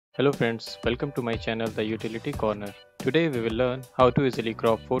Hello friends, welcome to my channel The Utility Corner. Today we will learn how to easily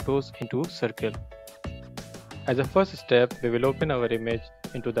crop photos into circle. As a first step, we will open our image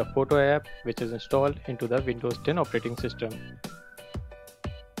into the photo app which is installed into the Windows 10 operating system.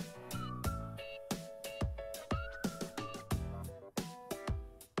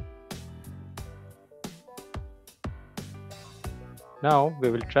 Now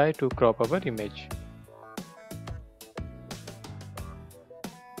we will try to crop our image.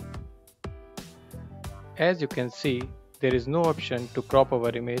 As you can see, there is no option to crop our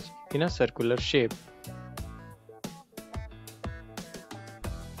image in a circular shape.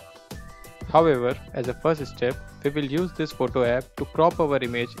 However, as a first step, we will use this photo app to crop our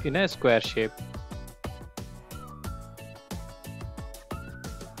image in a square shape.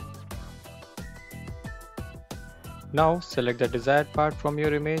 Now select the desired part from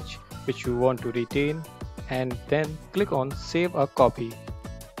your image which you want to retain and then click on Save a Copy.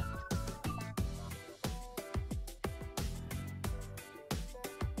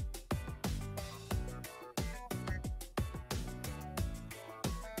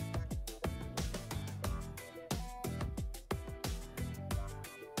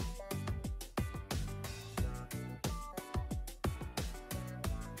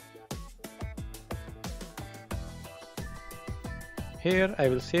 Here I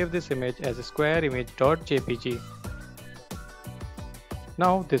will save this image as a square image.jpg.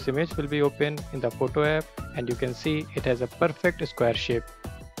 Now this image will be open in the photo app and you can see it has a perfect square shape.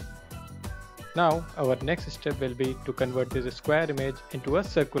 Now our next step will be to convert this square image into a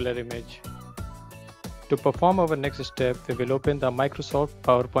circular image. To perform our next step, we will open the Microsoft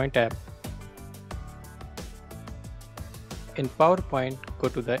PowerPoint app. In PowerPoint, go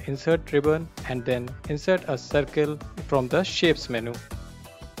to the Insert ribbon and then insert a circle from the Shapes menu.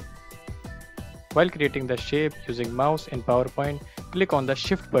 While creating the shape using mouse in PowerPoint, click on the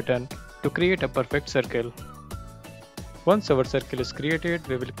Shift button to create a perfect circle. Once our circle is created,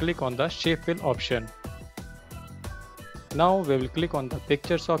 we will click on the Shape Fill option. Now we will click on the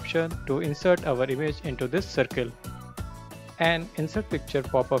Pictures option to insert our image into this circle. An Insert Picture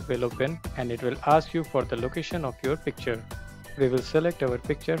pop-up will open and it will ask you for the location of your picture. We will select our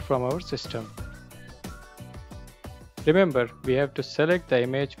picture from our system. Remember, we have to select the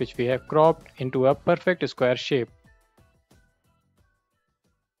image which we have cropped into a perfect square shape.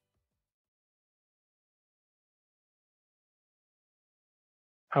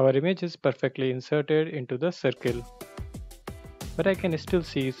 Our image is perfectly inserted into the circle, but I can still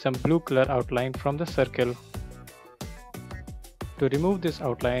see some blue color outline from the circle. To remove this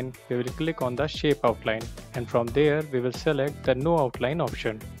outline, we will click on the Shape Outline and from there we will select the No Outline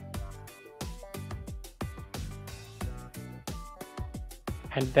option.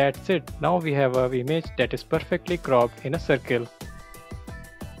 And that's it. Now we have our image that is perfectly cropped in a circle.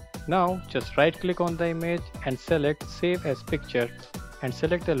 Now just right click on the image and select Save as Picture and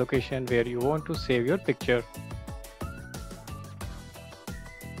select the location where you want to save your picture.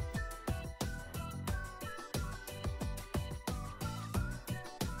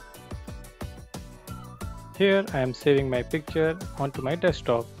 Here I am saving my picture onto my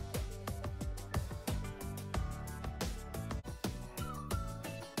desktop.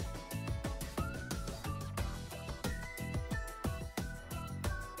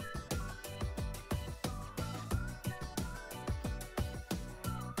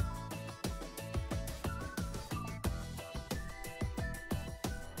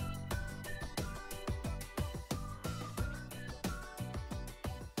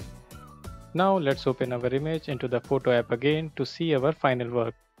 Now let's open our image into the photo app again to see our final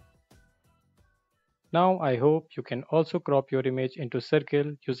work. Now I hope you can also crop your image into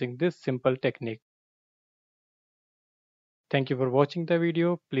circle using this simple technique. Thank you for watching the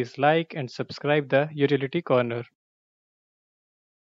video. Please like and subscribe the Utility Corner.